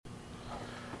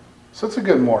So it's a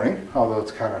good morning, although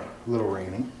it's kind of a little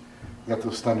rainy. We got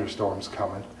those thunderstorms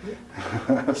coming.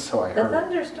 So I The heard.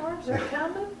 thunderstorms are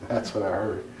coming? That's what I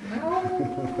heard. No.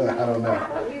 I don't know. I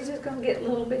thought we was just gonna get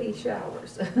little bitty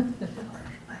showers.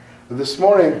 But this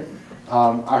morning,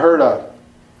 I heard a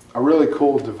really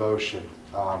cool devotion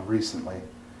recently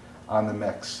on the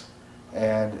Mix.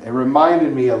 And it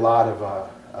reminded me a lot of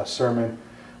a sermon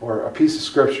or a piece of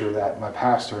scripture that my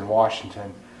pastor in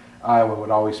Washington, Iowa, would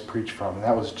always preach from. And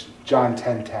that was John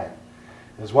 10:10.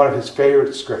 It was one of his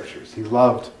favorite scriptures. He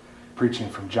loved preaching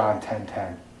from John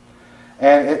 10:10.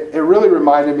 And it really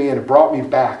reminded me, and it brought me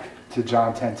back to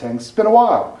John 10:10. It's been a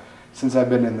while since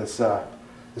I've been in this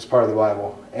part of the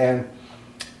Bible. And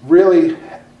really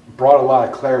brought a lot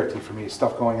of clarity for me,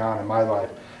 stuff going on in my life.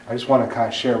 I just want to kind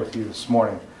of share with you this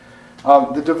morning.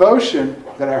 The devotion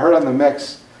that I heard on the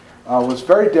Mix was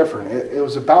very different. It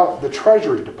was about the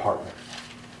Treasury Department.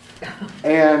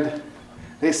 And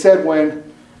they said when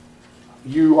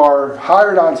you are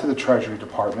hired onto the Treasury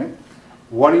Department,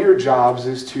 one of your jobs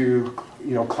is to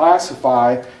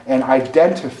classify and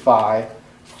identify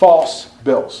false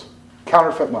bills,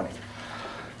 counterfeit money.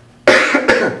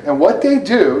 And what they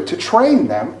do to train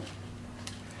them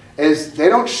is they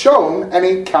don't show them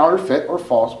any counterfeit or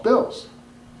false bills.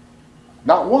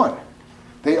 Not one.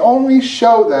 They only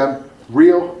show them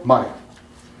real money.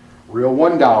 Real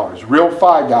 $1, real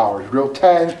 $5, real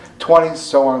 10, 20,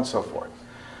 so on and so forth.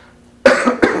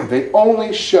 They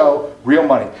only show real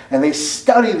money. And they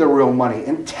study the real money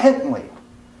intently.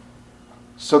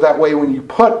 So that way when you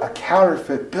put a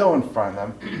counterfeit bill in front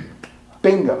of them,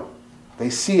 bingo, they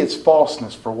see its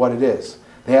falseness for what it is.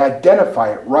 They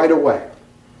identify it right away.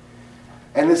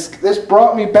 And this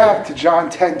brought me back to John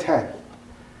 10:10.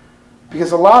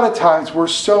 Because a lot of times we're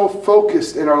so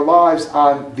focused in our lives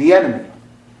on the enemy.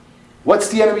 What's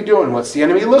the enemy doing? What's the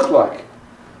enemy look like?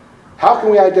 How can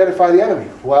we identify the enemy?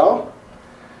 Well,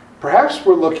 perhaps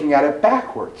we're looking at it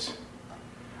backwards.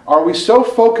 Are we so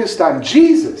focused on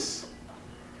Jesus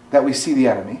that we see the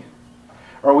enemy?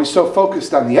 Or are we so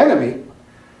focused on the enemy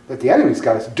that the enemy's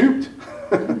got us duped?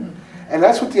 And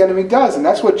that's what the enemy does. And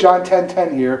that's what John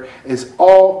 10:10 here is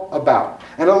all about.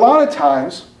 And a lot of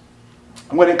times,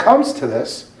 when it comes to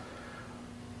this,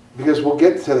 because we'll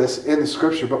get to this in the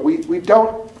scripture, but we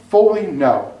don't fully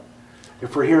know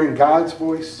if we're hearing God's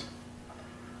voice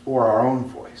or our own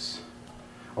voice.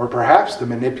 Or perhaps the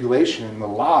manipulation and the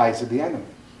lies of the enemy.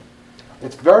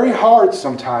 It's very hard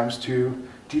sometimes to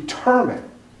determine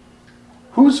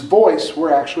whose voice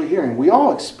we're actually hearing. We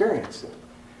all experience it.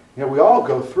 We all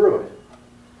go through it.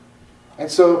 And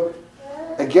so,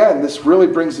 again, this really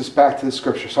brings us back to the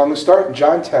scripture. So I'm going to start in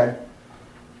John 10,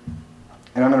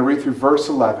 and I'm going to read through verse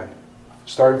 11,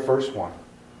 starting verse 1.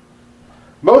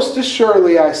 Most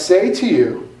assuredly I say to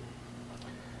you,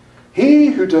 he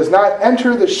who does not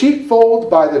enter the sheepfold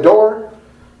by the door,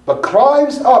 but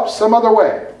climbs up some other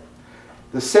way,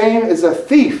 the same is a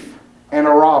thief and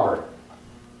a robber.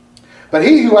 But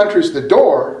he who enters the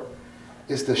door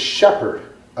is the shepherd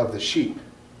of the sheep.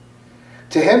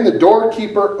 To him the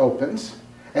doorkeeper opens,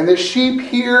 and the sheep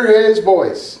hear his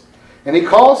voice. And he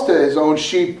calls to his own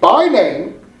sheep by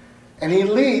name, and he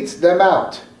leads them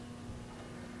out.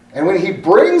 And when he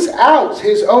brings out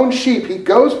his own sheep, he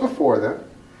goes before them,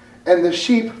 and the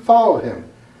sheep follow him,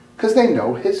 because they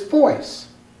know his voice.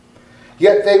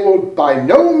 Yet they will by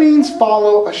no means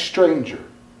follow a stranger,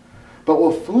 but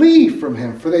will flee from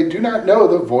him, for they do not know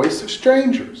the voice of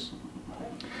strangers.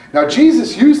 Now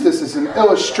Jesus used this as an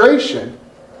illustration,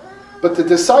 but the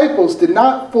disciples did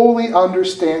not fully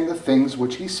understand the things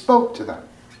which he spoke to them.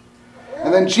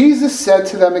 And then Jesus said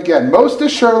to them again, most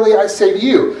assuredly I say to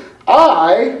you,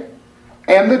 I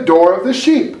am the door of the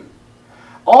sheep.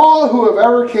 All who have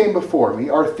ever came before me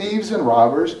are thieves and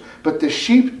robbers, but the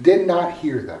sheep did not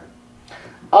hear them.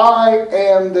 I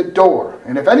am the door,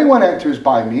 and if anyone enters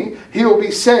by me, he will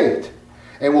be saved,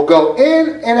 and will go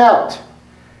in and out,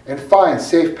 and find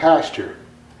safe pasture.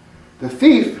 The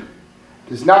thief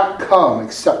does not come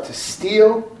except to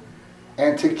steal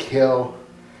and to kill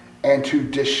and to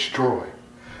destroy.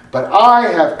 But I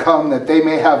have come that they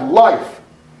may have life,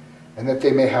 and that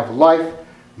they may have life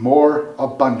more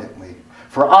abundantly.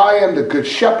 For I am the good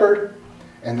shepherd,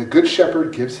 and the good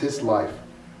shepherd gives his life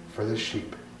for the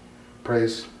sheep.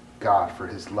 Praise God for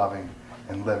his loving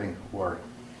and living word.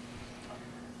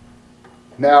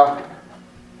 Now,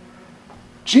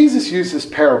 Jesus used this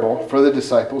parable for the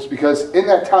disciples because in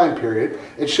that time period,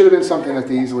 it should have been something that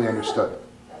they easily understood.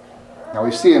 Now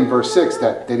we see in verse 6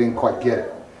 that they didn't quite get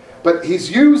it. But he's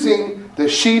using the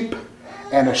sheep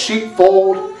and a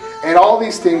sheepfold and all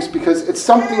these things because it's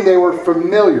something they were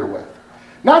familiar with.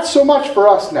 Not so much for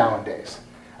us nowadays.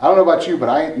 I don't know about you, but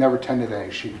I ain't never tended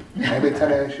any sheep. Anybody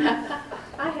tend any sheep?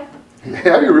 I have.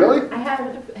 Have you really? I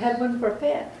had one for a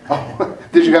pet. Oh,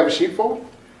 did you have a sheepfold?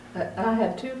 I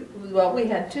had two. Well, we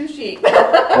had 2 sheep.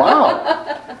 Wow.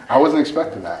 I wasn't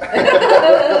expecting that.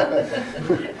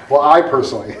 Well, I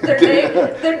personally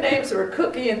Their names were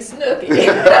Cookie and Snooky.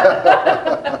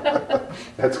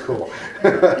 That's cool. I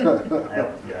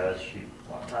helped guys sheep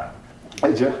one time.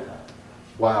 Did you?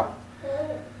 Wow.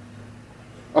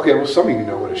 Okay, well, some of you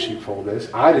know what a sheepfold is.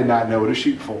 I did not know what a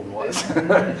sheepfold was.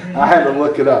 I had to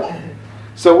look it up.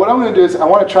 So what I'm going to do is I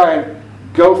want to try and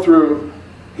go through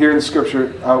here in the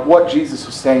scripture what Jesus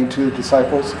was saying to the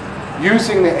disciples,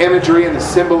 using the imagery and the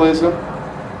symbolism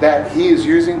that he is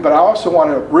using, but I also want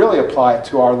to really apply it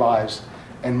to our lives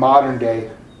in modern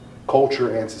day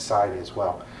culture and society as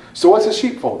well. So what's a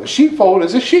sheepfold? A sheepfold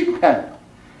is a sheep pen.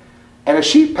 And a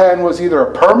sheep pen was either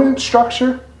a permanent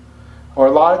structure, or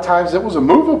a lot of times it was a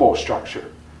movable structure.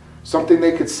 Something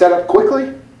they could set up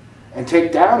quickly and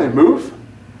take down and move,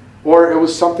 or it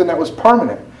was something that was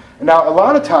permanent. And now a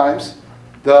lot of times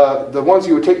the ones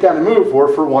you would take down and move were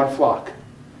for one flock.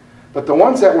 But the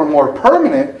ones that were more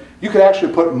permanent, you could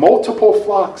actually put multiple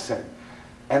flocks in.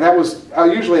 And that was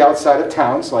usually outside of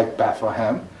towns like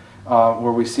Bethlehem,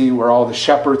 where we see where all the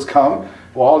shepherds come.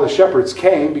 Well, all the shepherds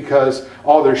came because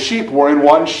all their sheep were in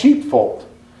one sheepfold.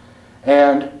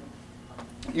 And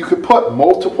you could put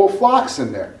multiple flocks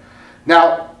in there.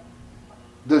 Now,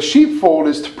 the sheepfold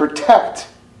is to protect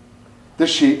the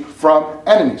sheep from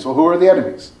enemies. Well, who are the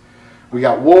enemies? We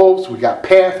got wolves, we got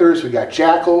panthers, we got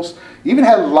jackals. Even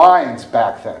had lions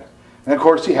back then. And of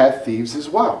course, you had thieves as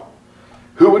well.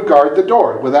 Who would guard the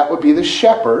door? Well, that would be the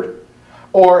shepherd.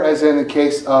 Or as in the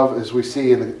case of, as we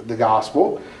see in the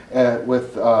gospel,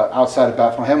 with outside of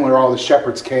Bethlehem, where all the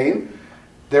shepherds came,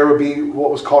 there would be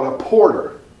what was called a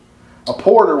porter. A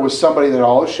porter was somebody that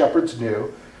all the shepherds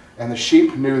knew, and the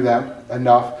sheep knew them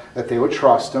enough that they would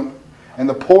trust him. And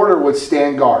the porter would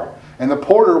stand guard. And the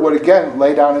porter would again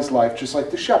lay down his life just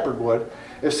like the shepherd would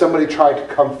if somebody tried to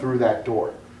come through that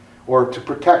door or to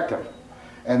protect them.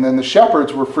 And then the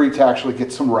shepherds were free to actually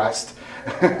get some rest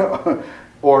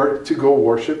or to go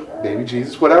worship baby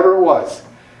Jesus, whatever it was.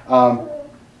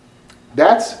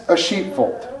 That's a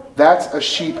sheepfold. That's a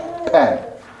sheep pen.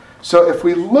 So if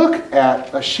we look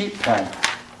at a sheep pen,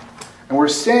 and we're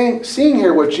seeing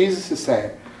here what Jesus is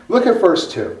saying, look at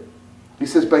verse 2. He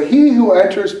says, "But he who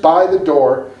enters by the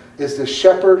door is the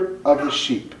shepherd of the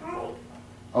sheep."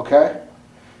 Okay?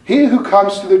 He who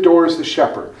comes to the door is the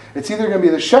shepherd. It's either going to be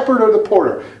the shepherd or the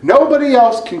porter. Nobody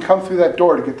else can come through that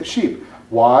door to get the sheep.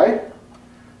 Why?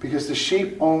 Because the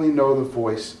sheep only know the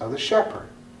voice of the shepherd.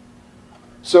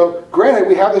 So, granted,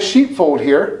 we have the sheepfold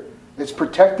here. It's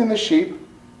protecting the sheep.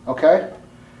 Okay?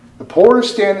 The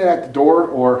porter's standing at the door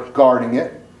or guarding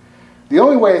it. The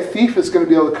only way a thief is going to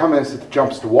be able to come in is if it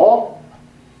jumps the wall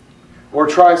or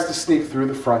tries to sneak through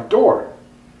the front door.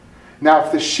 Now,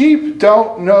 if the sheep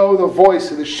don't know the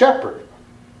voice of the shepherd,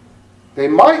 they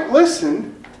might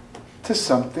listen to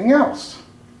something else.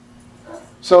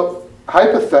 So,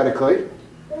 hypothetically,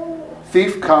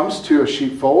 thief comes to a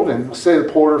sheepfold, and let's say the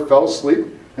porter fell asleep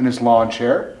in his lawn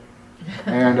chair,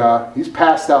 and he's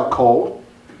passed out cold,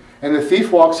 and the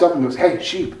thief walks up and goes, "Hey,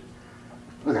 sheep,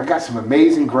 look, I got some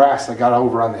amazing grass I got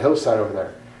over on the hillside over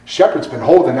there. Shepherd's been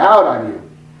holding out on you.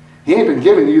 He ain't been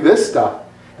giving you this stuff.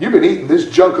 You've been eating this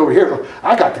junk over here.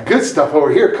 I got the good stuff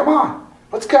over here. Come on,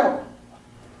 let's go."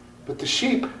 But the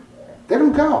sheep, they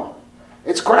don't go.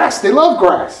 It's grass. They love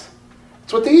grass.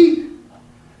 It's what they eat.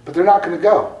 But they're not going to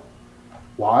go.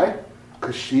 Why?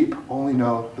 Because sheep only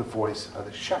know the voice of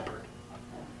the shepherd.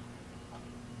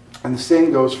 And the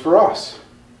same goes for us.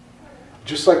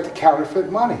 Just like the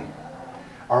counterfeit money.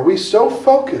 Are we so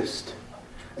focused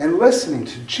and listening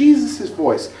to Jesus'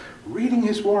 voice, reading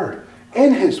his word,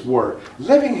 in his word,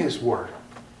 living his word,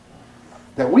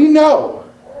 that we know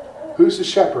who's the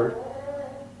shepherd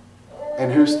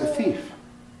and who's the thief?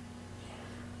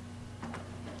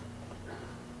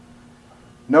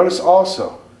 Notice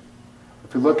also,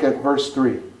 if we look at verse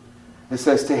 3, it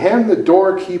says, "To him the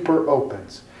doorkeeper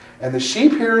opens, and the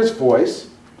sheep hear his voice,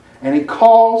 and he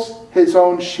calls his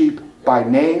own sheep by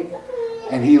name,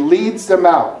 and he leads them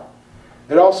out."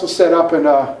 It also said up in,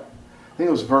 I think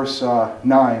it was verse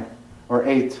 9 or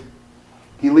 8,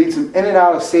 he leads them in and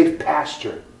out of safe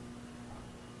pasture.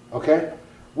 Okay?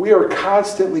 We are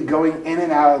constantly going in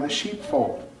and out of the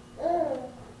sheepfold.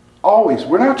 Always.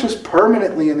 We're not just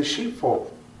permanently in the sheepfold.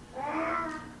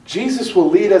 Jesus will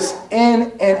lead us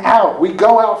in and out. We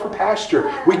go out for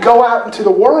pasture. We go out into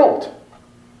the world.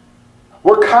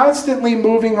 We're constantly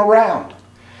moving around.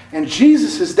 And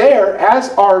Jesus is there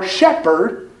as our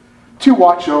shepherd to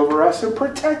watch over us and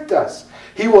protect us.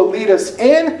 He will lead us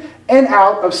in and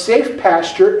out of safe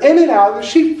pasture, in and out of the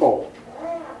sheepfold.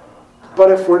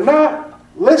 But if we're not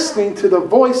listening to the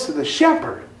voice of the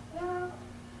shepherd,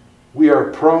 we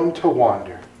are prone to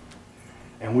wander.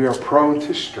 And we are prone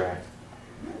to stray.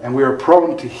 And we are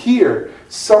prone to hear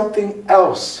something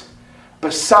else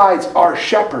besides our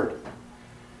shepherd.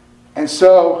 And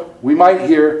so we might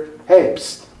hear, hey,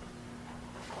 psst,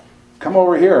 come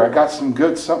over here. I got some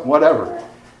good, something, whatever.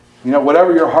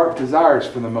 Whatever your heart desires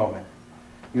for the moment.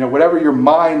 Whatever your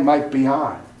mind might be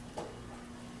on.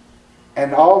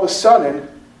 And all of a sudden,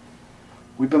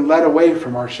 we've been led away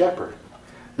from our shepherd.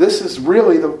 This is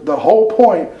really the whole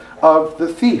point of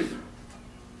the thief.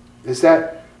 Is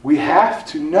that we have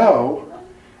to know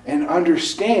and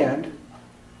understand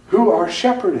who our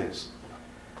shepherd is.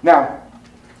 Now,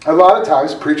 a lot of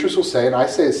times preachers will say, and I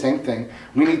say the same thing,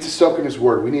 we need to soak in his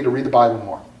word. We need to read the Bible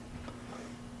more.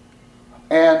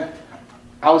 And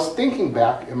I was thinking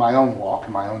back in my own walk,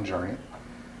 in my own journey.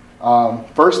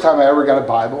 First time I ever got a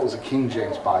Bible was a King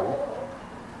James Bible.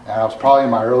 And I was probably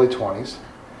in my early 20s.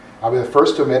 I'll be the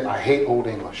first to admit I hate Old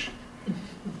English.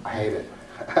 I hate it.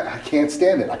 I can't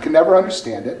stand it. I can never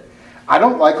understand it. I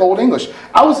don't like Old English.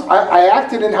 I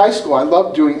acted in high school. I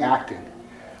loved doing acting.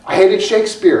 I hated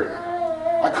Shakespeare.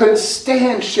 I couldn't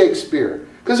stand Shakespeare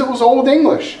because it was Old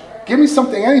English. Give me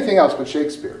something, anything else but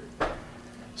Shakespeare.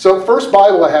 So the first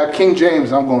Bible I have, King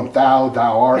James, and I'm going, thou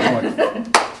art. I'm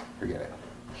like, forget it.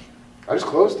 I just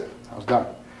closed it. I was done.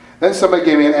 Then somebody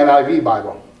gave me an NIV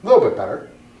Bible. A little bit better.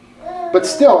 But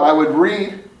still, I would read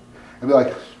and be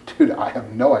like, dude, I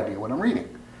have no idea what I'm reading.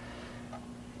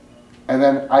 And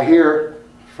then I hear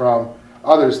from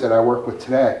others that I work with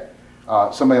today,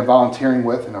 somebody I'm volunteering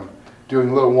with and I'm doing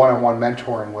a little one-on-one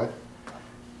mentoring with,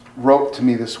 wrote to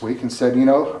me this week and said,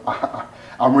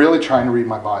 I'm really trying to read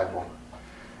my Bible.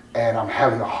 And I'm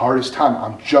having the hardest time.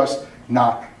 I'm just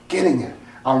not getting it.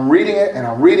 I'm reading it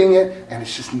and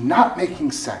it's just not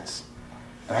making sense.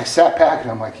 And I sat back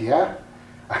and I'm like, yeah,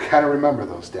 I kind of remember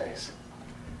those days.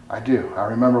 I do. I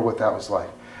remember what that was like.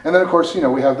 And then, of course,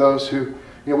 we have those who,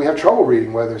 we have trouble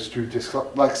reading, whether it's through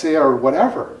dyslexia or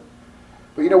whatever.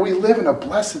 But, we live in a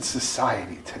blessed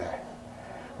society today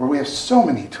where we have so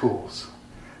many tools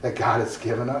that God has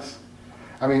given us.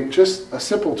 I mean, just a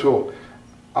simple tool.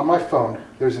 On my phone,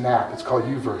 there's an app. It's called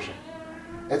YouVersion.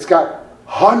 It's got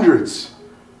hundreds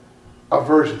of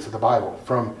versions of the Bible,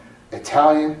 from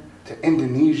Italian to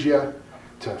Indonesia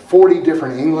to 40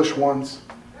 different English ones.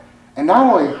 And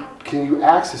not only can you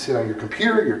access it on your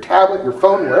computer, your tablet, your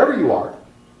phone, wherever you are,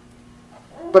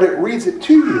 but it reads it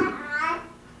to you.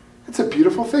 It's a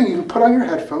beautiful thing. You can put on your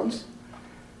headphones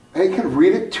and it can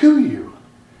read it to you.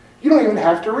 You don't even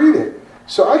have to read it.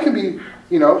 So I can be,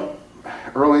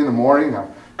 early in the morning,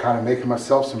 I'm kind of making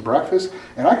myself some breakfast,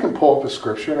 and I can pull up a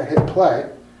scripture and I hit play,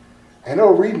 and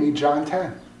it'll read me John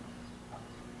 10.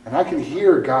 And I can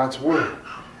hear God's word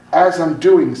as I'm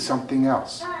doing something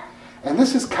else. And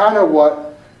this is kind of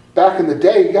what, back in the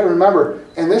day, you got to remember,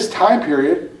 in this time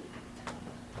period,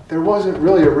 there wasn't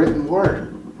really a written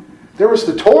word. There was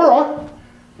the Torah.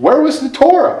 Where was the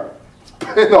Torah?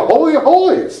 In the Holy of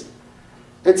Holies.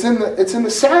 It's in the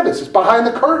Sabbath. It's behind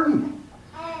the curtain.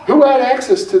 Who had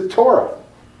access to the Torah?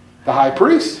 The high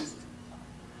priest.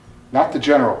 Not the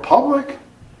general public.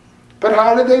 But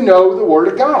how did they know the Word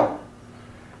of God?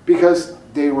 Because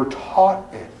they were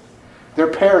taught it. Their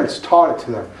parents taught it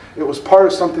to them. It was part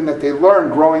of something that they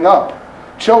learned growing up.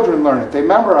 Children learned it. They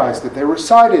memorized it. They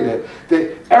recited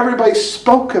it. Everybody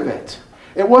spoke of it.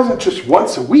 It wasn't just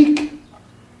once a week.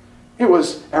 It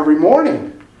was every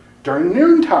morning, during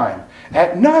noontime,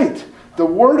 at night. The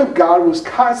Word of God was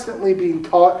constantly being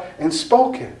taught and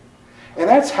spoken. And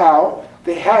that's how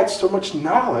they had so much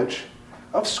knowledge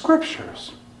of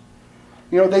Scriptures.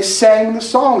 They sang the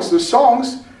songs. The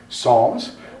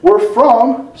Psalms, were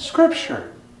from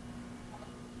Scripture.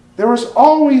 There was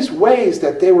always ways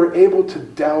that they were able to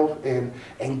delve in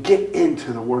and get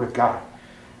into the Word of God.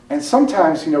 And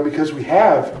sometimes, because we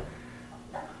have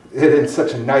it in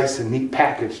such a nice and neat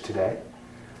package today,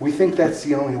 we think that's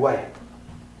the only way.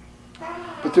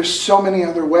 But there's so many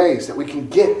other ways that we can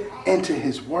get into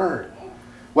His Word.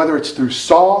 Whether it's through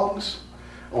songs,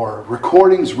 or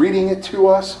recordings reading it to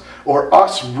us, or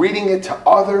us reading it to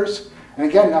others. And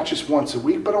again, not just once a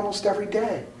week, but almost every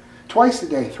day. Twice a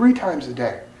day, 3 times a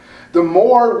day. The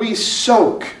more we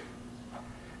soak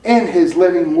in His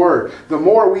living Word, the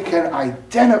more we can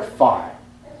identify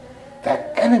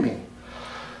that enemy.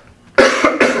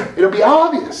 It'll be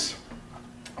obvious.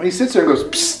 When he sits there and goes,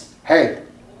 psst, hey,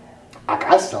 I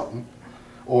got something.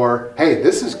 Or, hey,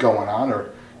 this is going on.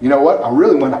 Or, you know what, I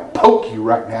really want to poke you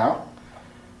right now.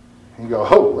 And you go,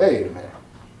 oh, wait a minute.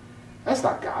 That's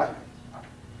not God.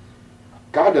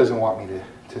 God doesn't want me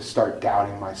to start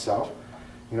doubting myself.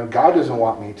 God doesn't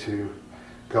want me to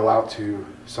go out to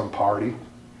some party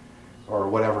or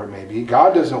whatever it may be.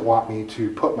 God doesn't want me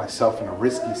to put myself in a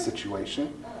risky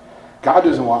situation. God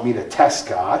doesn't want me to test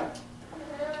God.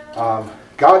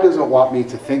 God doesn't want me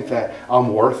to think that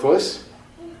I'm worthless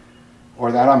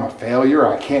or that I'm a failure,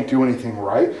 or I can't do anything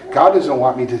right. God doesn't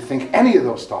want me to think any of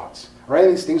those thoughts or any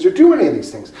of these things or do any of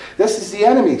these things. This is the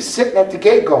enemy sitting at the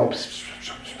gate going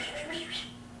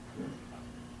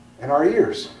in our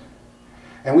ears.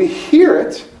 And we hear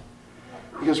it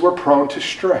because we're prone to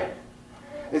stray.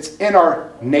 It's in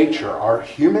our nature, our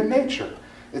human nature.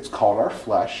 It's called our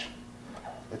flesh.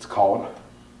 It's called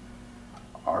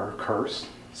our curse,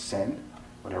 sin,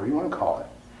 whatever you want to call it.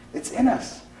 It's in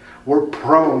us. We're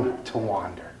prone to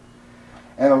wander.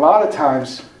 And a lot of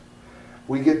times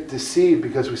we get deceived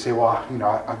because we say, well,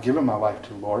 I've given my life to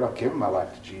the Lord. I've given my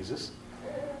life to Jesus.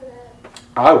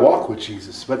 I walk with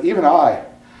Jesus. But even I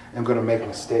am going to make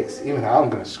mistakes. Even I'm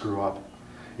going to screw up.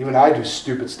 Even I do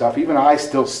stupid stuff. Even I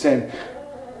still sin.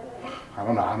 I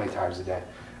don't know how many times a day.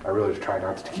 I really try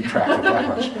not to keep track of that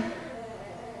much.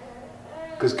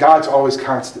 Because God's always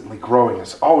constantly growing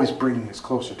us, always bringing us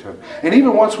closer to Him. And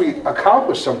even once we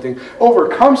accomplish something,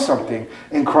 overcome something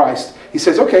in Christ, He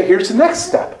says, okay, here's the next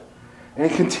step. And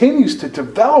He continues to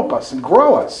develop us and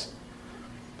grow us.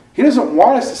 He doesn't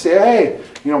want us to say, hey,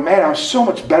 man, I'm so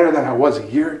much better than I was a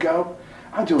year ago.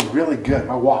 I'm doing really good.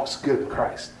 My walk's good with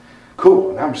Christ.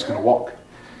 Cool, now I'm just going to walk.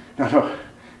 No.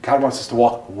 God wants us to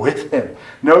walk with Him.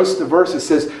 Notice the verse that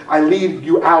says, I lead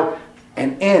you out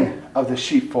and in of the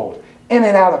sheepfold. In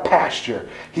and out of pasture.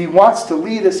 He wants to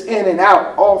lead us in and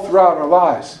out all throughout our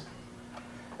lives.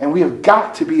 And we have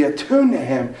got to be attuned to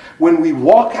Him when we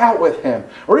walk out with Him.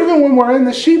 Or even when we're in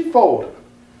the sheepfold.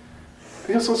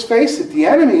 Because let's face it, the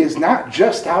enemy is not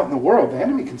just out in the world. The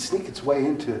enemy can sneak its way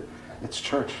into its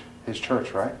church, His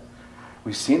church, right?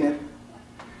 We've seen it.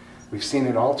 We've seen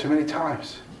it all too many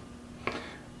times.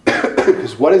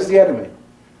 Because what is the enemy?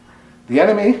 The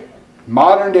enemy,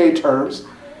 modern day terms,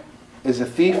 is a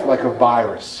thief like a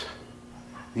virus.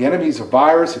 The enemy is a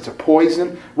virus. It's a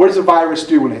poison. What does a virus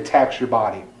do when it attacks your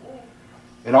body?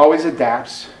 It always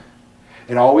adapts.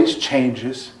 It always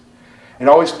changes. It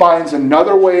always finds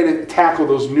another way to tackle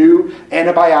those new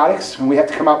antibiotics. And we have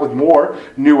to come out with more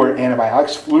newer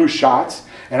antibiotics, flu shots,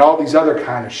 and all these other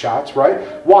kind of shots,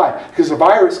 right? Why? Because the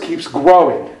virus keeps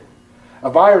growing. A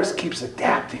virus keeps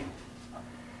adapting.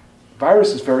 The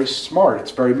virus is very smart. It's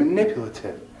very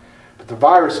manipulative. But the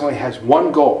virus only has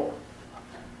one goal.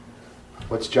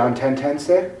 What's John 10:10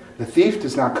 say? The thief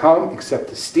does not come except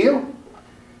to steal,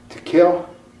 to kill,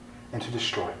 and to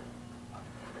destroy.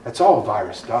 That's all a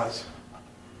virus does.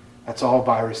 That's all a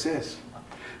virus is.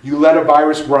 You let a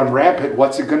virus run rampant,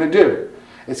 what's it going to do?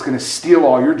 It's going to steal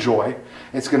all your joy.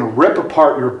 It's going to rip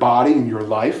apart your body and your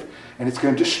life, and it's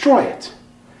going to destroy it.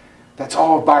 That's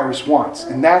all a virus wants.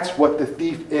 And that's what the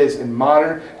thief is in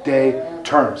modern day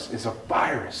terms, is a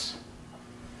virus.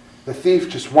 The thief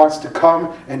just wants to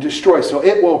come and destroy. So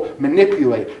it will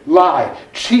manipulate, lie,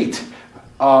 cheat,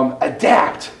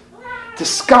 adapt,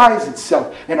 disguise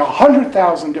itself in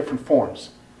 100,000 different forms.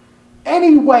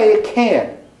 Any way it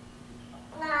can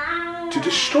to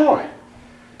destroy.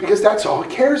 Because that's all it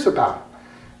cares about.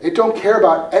 It don't care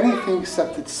about anything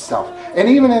except itself. And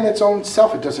even in its own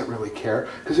self, it doesn't really care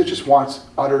because it just wants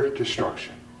utter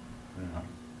destruction.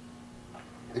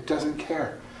 It doesn't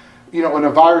care. When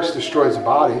a virus destroys a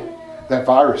body, that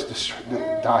virus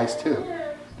dies too,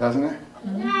 doesn't it?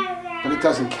 Mm-hmm. But it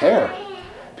doesn't care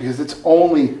because its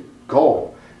only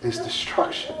goal is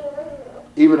destruction,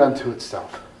 even unto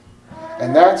itself.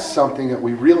 And that's something that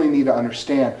we really need to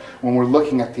understand when we're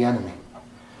looking at the enemy.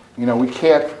 We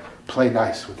can't play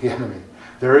nice with the enemy.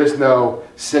 There is no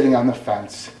sitting on the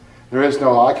fence. There is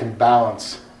no, I can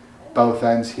balance both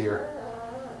ends here.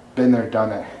 Been there,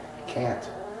 done it. Can't.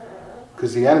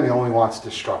 Because the enemy only wants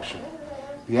destruction.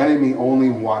 The enemy only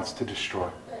wants to destroy.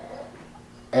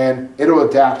 And it'll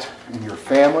adapt in your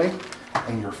family,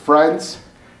 and your friends,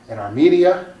 in our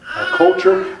media, our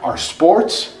culture, our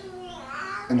sports,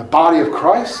 in the body of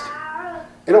Christ.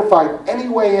 It'll find any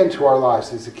way into our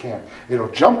lives as it can. It'll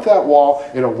jump that wall.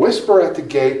 It'll whisper at the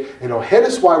gate. It'll hit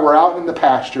us while we're out in the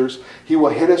pastures. He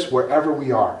will hit us wherever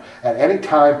we are. At any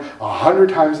time, 100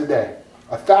 times a day.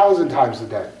 1,000 times a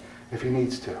day, if he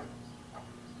needs to.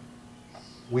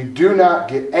 We do not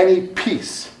get any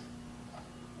peace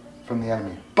from the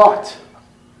enemy. But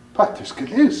there's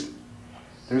good news.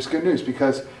 There's good news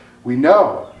because we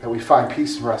know that we find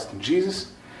peace and rest in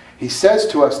Jesus. He says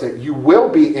to us that you will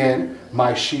be in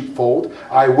my sheepfold.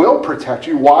 I will protect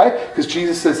you. Why? Because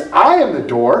Jesus says, I am the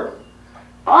door.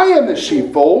 I am the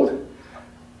sheepfold.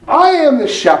 I am the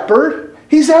shepherd.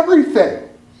 He's everything.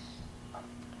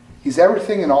 He's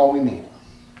everything and all we need.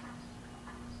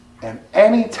 And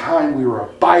anytime we are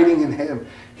abiding in him,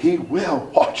 he will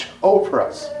watch over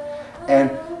us.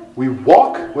 And we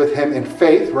walk with him in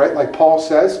faith, right? Like Paul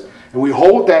says. And we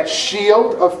hold that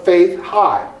shield of faith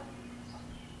high.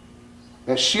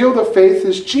 That shield of faith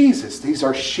is Jesus. He's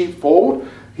our sheepfold.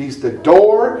 He's the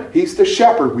door. He's the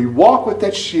shepherd. We walk with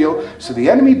that shield so the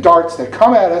enemy darts that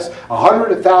come at us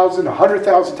 100, 1,000,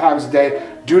 100,000 times a day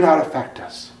do not affect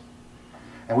us.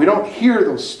 And we don't hear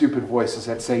those stupid voices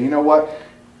that say, you know what?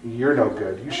 You're no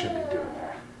good. You shouldn't be doing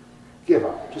that. Give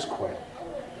up. Just quit.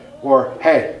 Or,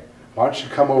 hey, why don't you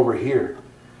come over here?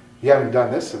 You haven't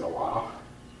done this in a while.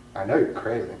 I know you're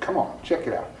crazy. Come on, check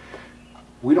it out.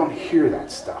 We don't hear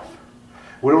that stuff.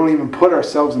 We don't even put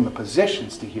ourselves in the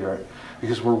positions to hear it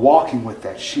because we're walking with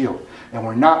that shield and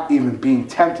we're not even being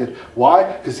tempted.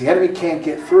 Why? Because the enemy can't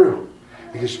get through.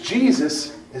 Because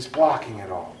Jesus is blocking it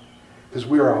all. Because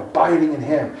we are abiding in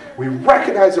him. We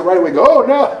recognize it right away. Go,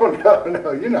 oh,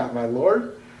 no, you're not my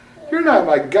Lord. You're not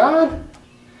my God.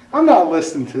 I'm not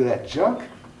listening to that junk.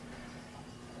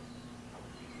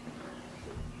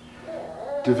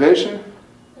 Division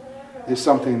is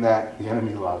something that the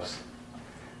enemy loves.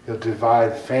 He'll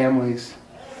divide families.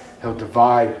 He'll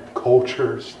divide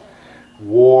cultures,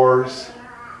 wars,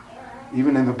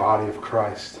 even in the body of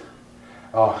Christ.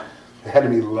 Oh, the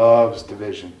enemy loves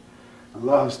division.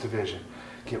 Loves division.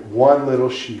 Get one little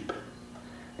sheep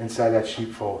inside that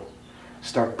sheepfold.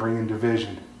 Start bringing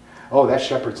division. Oh, that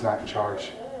shepherd's not in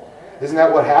charge. Isn't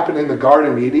that what happened in the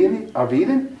Garden of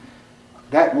Eden?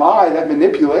 That lie, that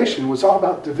manipulation was all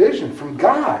about division from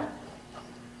God.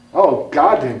 Oh,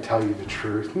 God didn't tell you the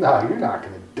truth. No, you're not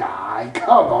going to die.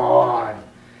 Come on.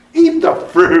 Eat the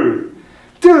fruit.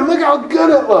 Dude, look how good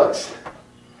it looks.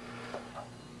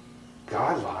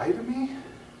 God lied to me?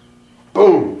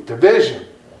 Boom, division.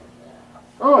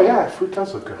 Oh yeah, fruit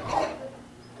does look good.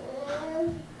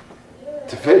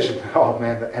 Division. Oh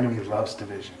man, the enemy loves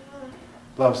division.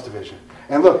 Loves division.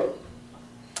 And look,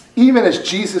 even as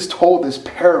Jesus told this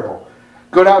parable,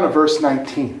 go down to verse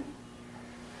 19.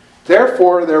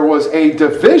 Therefore, there was a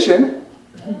division,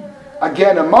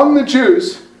 again, among the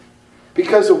Jews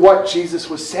because of what Jesus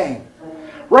was saying.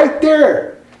 Right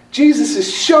there, Jesus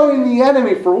is showing the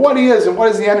enemy for what he is. And what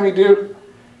does the enemy do?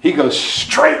 He goes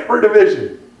straight for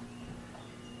division.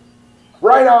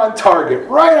 Right on target,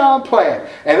 right on plan.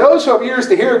 And those who have ears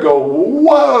to hear go,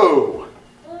 whoa!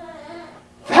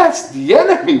 That's the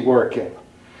enemy working.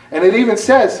 And it even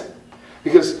says,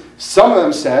 because some of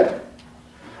them said,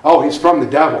 oh, he's from the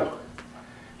devil.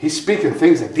 He's speaking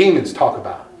things that demons talk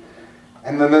about.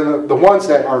 And then the ones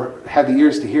that have the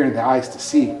ears to hear and the eyes to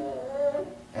see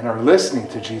and are listening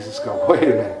to Jesus go, wait a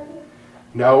minute.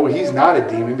 No, he's not a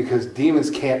demon because demons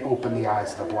can't open the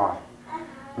eyes of the blind.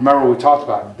 Remember what we talked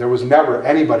about. There was never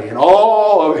anybody in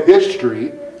all of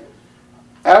history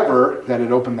ever that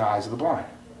had opened the eyes of the blind.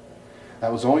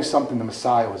 That was only something the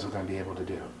Messiah was going to be able to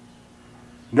do.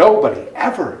 Nobody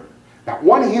ever, not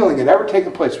one healing had ever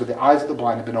taken place where the eyes of the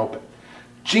blind had been opened.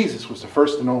 Jesus was the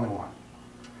first and only one.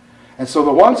 And so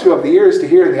the ones who have the ears to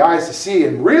hear and the eyes to see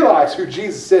and realize who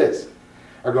Jesus is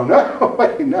are going, no,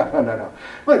 wait, no.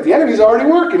 Look, the enemy's already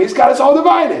working. He's got us all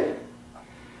divided.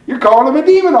 You're calling him a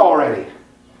demon already.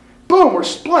 Boom, we're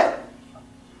split.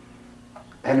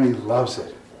 Enemy loves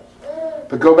it.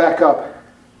 But go back up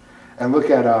and look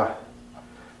at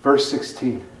verse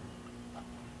 16.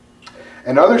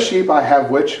 And other sheep I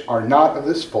have which are not of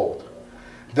this fold.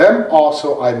 Them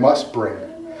also I must bring.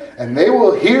 And they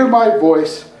will hear my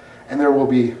voice, and there will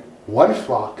be one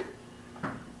flock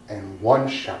and one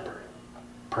shepherd.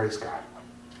 Praise God.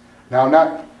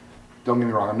 Now, don't get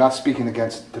me wrong, I'm not speaking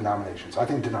against denominations. I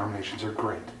think denominations are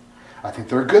great. I think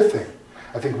they're a good thing.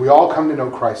 I think we all come to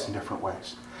know Christ in different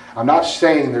ways. I'm not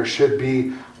saying there should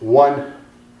be one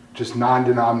just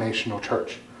non-denominational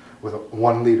church with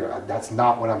one leader. That's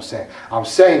not what I'm saying. I'm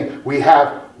saying we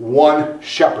have one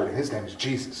shepherd, and his name is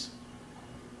Jesus.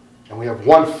 And we have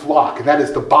one flock, and that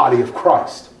is the body of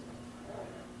Christ.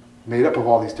 Made up of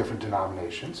all these different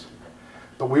denominations.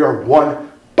 But we are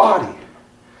one body.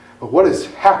 But what has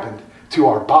happened to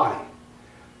our body?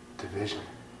 Division.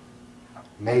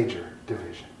 Major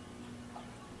division.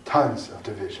 Tons of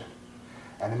division.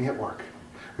 Enemy at work.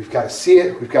 We've got to see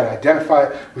it. We've got to identify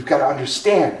it. We've got to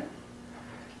understand.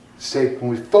 Say, when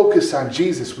we focus on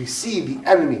Jesus, we see the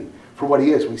enemy for what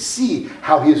he is. We see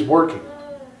how he is working.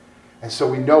 And so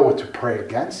we know what to pray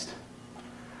against.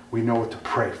 We know what to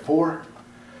pray for.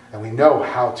 And we know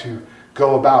how to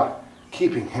go about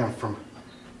keeping him from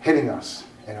hitting us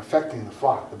and affecting the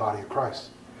flock, the body of Christ.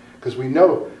 Because we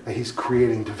know that he's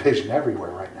creating division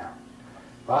everywhere right now.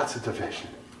 Lots of division.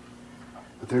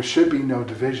 But there should be no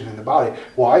division in the body.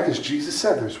 Why? Because Jesus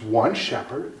said there's one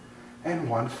shepherd and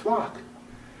one flock.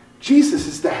 Jesus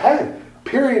is the head,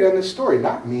 period, in the story.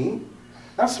 Not me,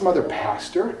 not some other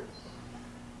pastor.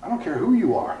 I don't care who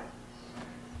you are.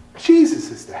 Jesus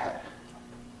is the head.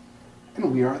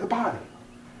 And we are the body.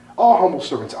 All humble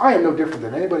servants. I am no different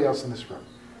than anybody else in this room.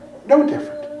 No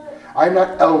different. I am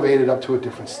not elevated up to a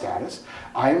different status.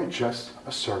 I am just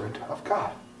a servant of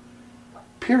God.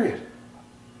 Period.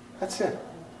 That's it.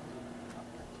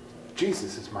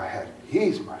 Jesus is my head.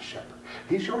 He's my shepherd.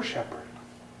 He's your shepherd.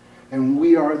 And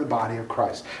we are the body of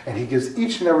Christ. And he gives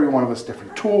each and every one of us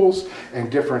different tools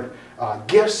and different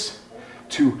gifts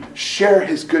to share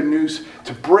his good news,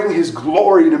 to bring his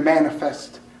glory to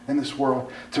manifest in this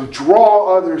world, to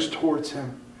draw others towards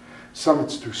him. Some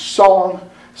it's through song,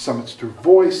 some it's through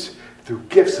voice, through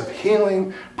gifts of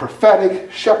healing,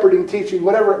 prophetic, shepherding, teaching,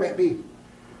 whatever it may be.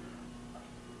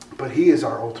 But he is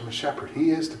our ultimate shepherd.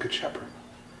 He is the good shepherd.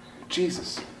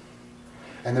 Jesus.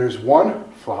 And there's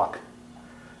one flock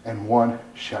and one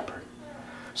shepherd.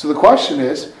 So the question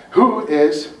is, who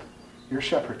is your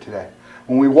shepherd today?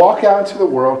 When we walk out into the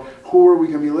world, who are we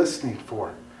going to be listening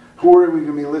for? Who are we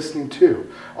going to be listening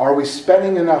to? Are we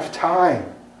spending enough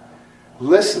time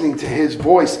listening to his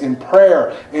voice in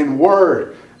prayer, in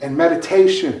word, in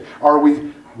meditation? Are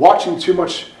we watching too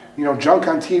much, junk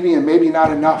on TV and maybe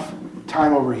not enough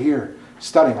time over here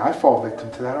studying? I fall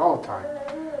victim to that all the time.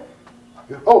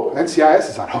 Oh, NCIS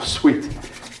is on. Oh, sweet.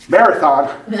 Marathon.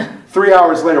 3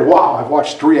 hours later, wow, I've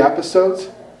watched 3 episodes.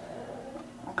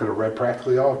 I could have read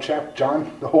practically all of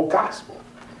John, the whole gospel.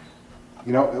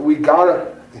 We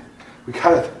gotta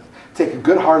take a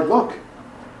good hard look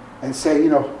and say,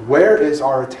 where is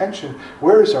our attention?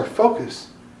 Where is our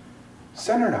focus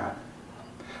centered on?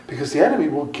 Because the enemy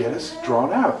will get us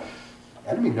drawn out.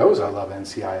 The enemy knows I love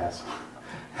NCIS.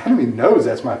 The enemy knows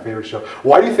that's my favorite show.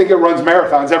 Why do you think it runs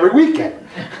marathons every weekend?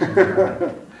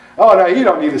 Oh, no, you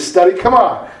don't need to study. Come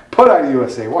on. Put on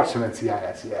USA. Watch some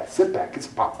NCIS. Yeah, sit back. Get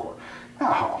some popcorn.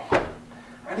 No.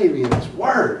 I need to be in his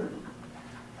word.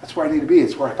 That's where I need to be.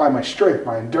 It's where I find my strength,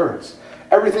 my endurance.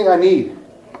 Everything I need.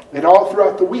 And all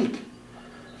throughout the week.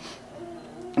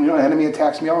 The enemy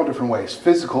attacks me all different ways.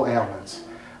 Physical ailments.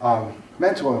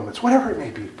 Mental ailments. Whatever it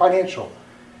may be. Financial.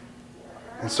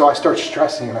 And so I start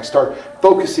stressing and I start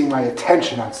focusing my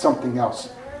attention on something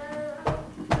else.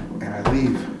 And I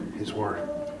leave his word.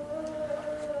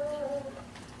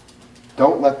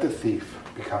 Don't let the thief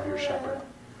become your shepherd.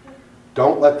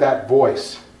 Don't let that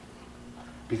voice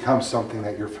become something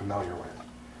that you're familiar with.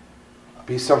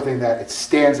 Be something that it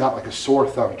stands out like a sore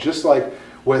thumb, just like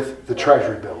with the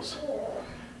treasury bills.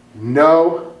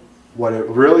 Know what it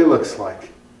really looks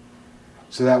like.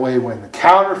 So that way when the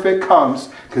counterfeit comes,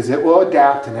 because it will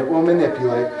adapt and it will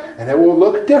manipulate and it will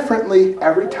look differently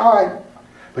every time,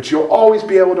 but you'll always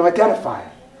be able to identify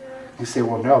it. You say,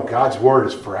 well, no, God's word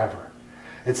is forever.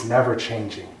 It's never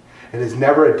changing. It is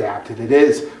never adapted. It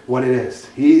is what it is.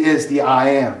 He is the I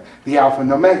am, the Alpha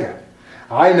and Omega.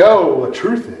 I know what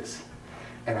truth is,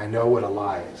 and I know what a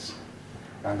lie is.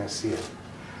 I'm going to see it.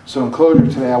 So in closure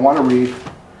today, I want to read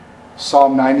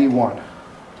Psalm 91.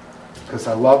 Because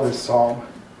I love this psalm,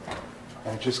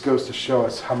 and it just goes to show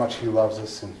us how much he loves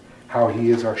us and how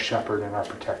he is our shepherd and our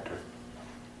protector.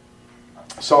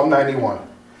 Psalm 91.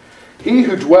 He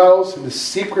who dwells in the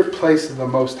secret place of the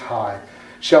Most High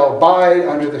shall abide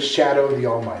under the shadow of the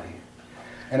Almighty.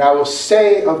 And I will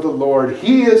say of the Lord,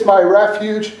 He is my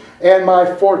refuge and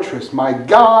my fortress, my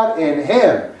God, in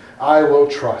Him I will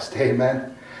trust.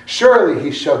 Amen. Surely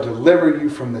He shall deliver you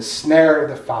from the snare of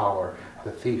the fowler,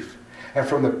 the thief, and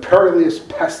from the perilous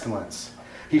pestilence.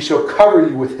 He shall cover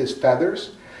you with His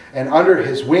feathers, and under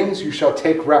His wings you shall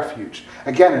take refuge.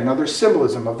 Again, another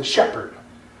symbolism of the shepherd.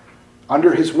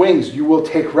 Under His wings you will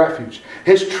take refuge.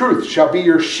 His truth shall be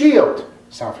your shield.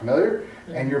 Sound familiar?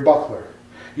 And your buckler.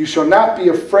 You shall not be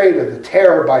afraid of the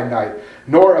terror by night,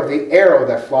 nor of the arrow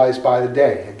that flies by the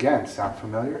day. Again, sound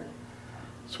familiar?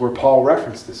 That's where Paul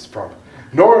referenced this from.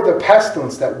 Nor of the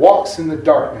pestilence that walks in the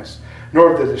darkness,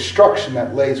 nor of the destruction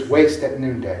that lays waste at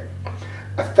noonday.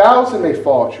 1,000 may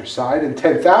fall at your side, and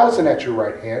 10,000 at your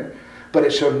right hand, but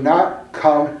it shall not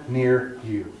come near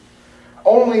you.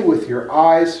 Only with your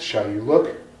eyes shall you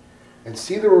look and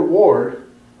see the reward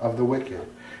of the wicked.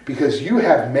 Because you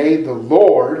have made the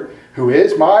Lord, who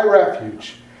is my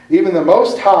refuge, even the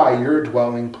Most High, your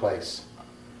dwelling place.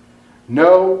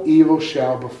 No evil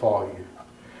shall befall you,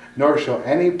 nor shall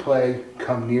any plague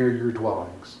come near your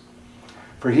dwellings.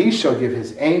 For he shall give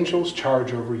his angels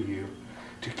charge over you,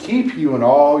 to keep you in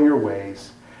all your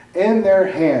ways. In their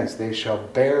hands they shall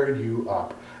bear you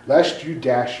up, lest you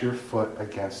dash your foot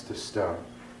against a stone.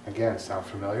 Again, sound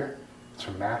familiar? It's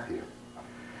from Matthew.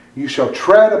 You shall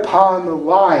tread upon the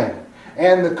lion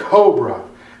and the cobra,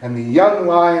 and the young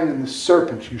lion and the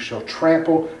serpent you shall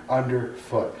trample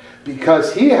underfoot.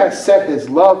 Because he has set his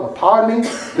love upon me,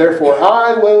 therefore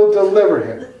I will deliver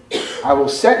him. I will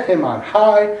set him on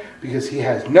high, because he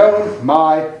has known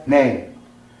my name.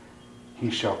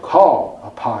 He shall call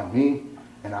upon me,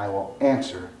 and I will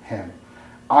answer him.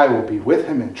 I will be with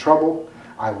him in trouble.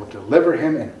 I will deliver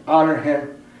him and honor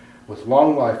him. With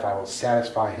long life I will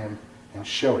satisfy him and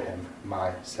show him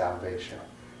my salvation.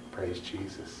 Praise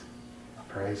Jesus.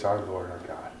 Praise our Lord, our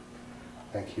God.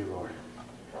 Thank you, Lord.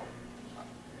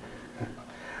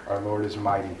 Our Lord is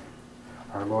mighty.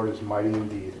 Our Lord is mighty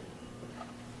indeed.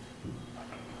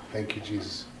 Thank you,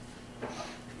 Jesus.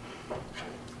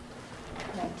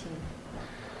 19.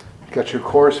 Got your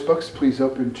chorus books? Please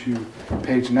open to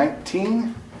page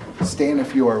 19. Stand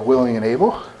if you are willing and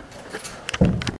able.